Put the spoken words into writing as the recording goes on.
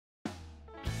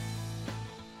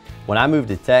When I moved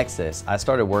to Texas, I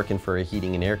started working for a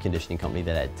heating and air conditioning company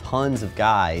that had tons of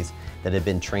guys that had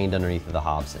been trained underneath of the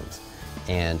Hobsons.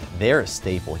 And they're a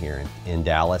staple here in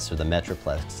Dallas, or the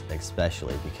Metroplex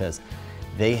especially, because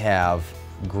they have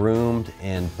groomed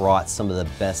and brought some of the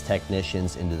best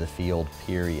technicians into the field,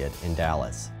 period, in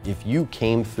Dallas. If you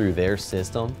came through their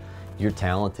system, you're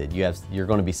talented. You're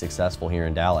going to be successful here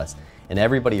in Dallas. And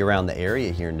everybody around the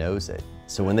area here knows it.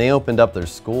 So when they opened up their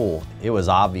school, it was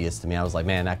obvious to me. I was like,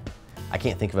 man, I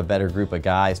can't think of a better group of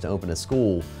guys to open a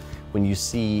school when you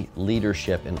see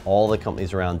leadership in all the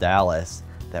companies around Dallas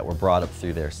that were brought up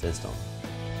through their system.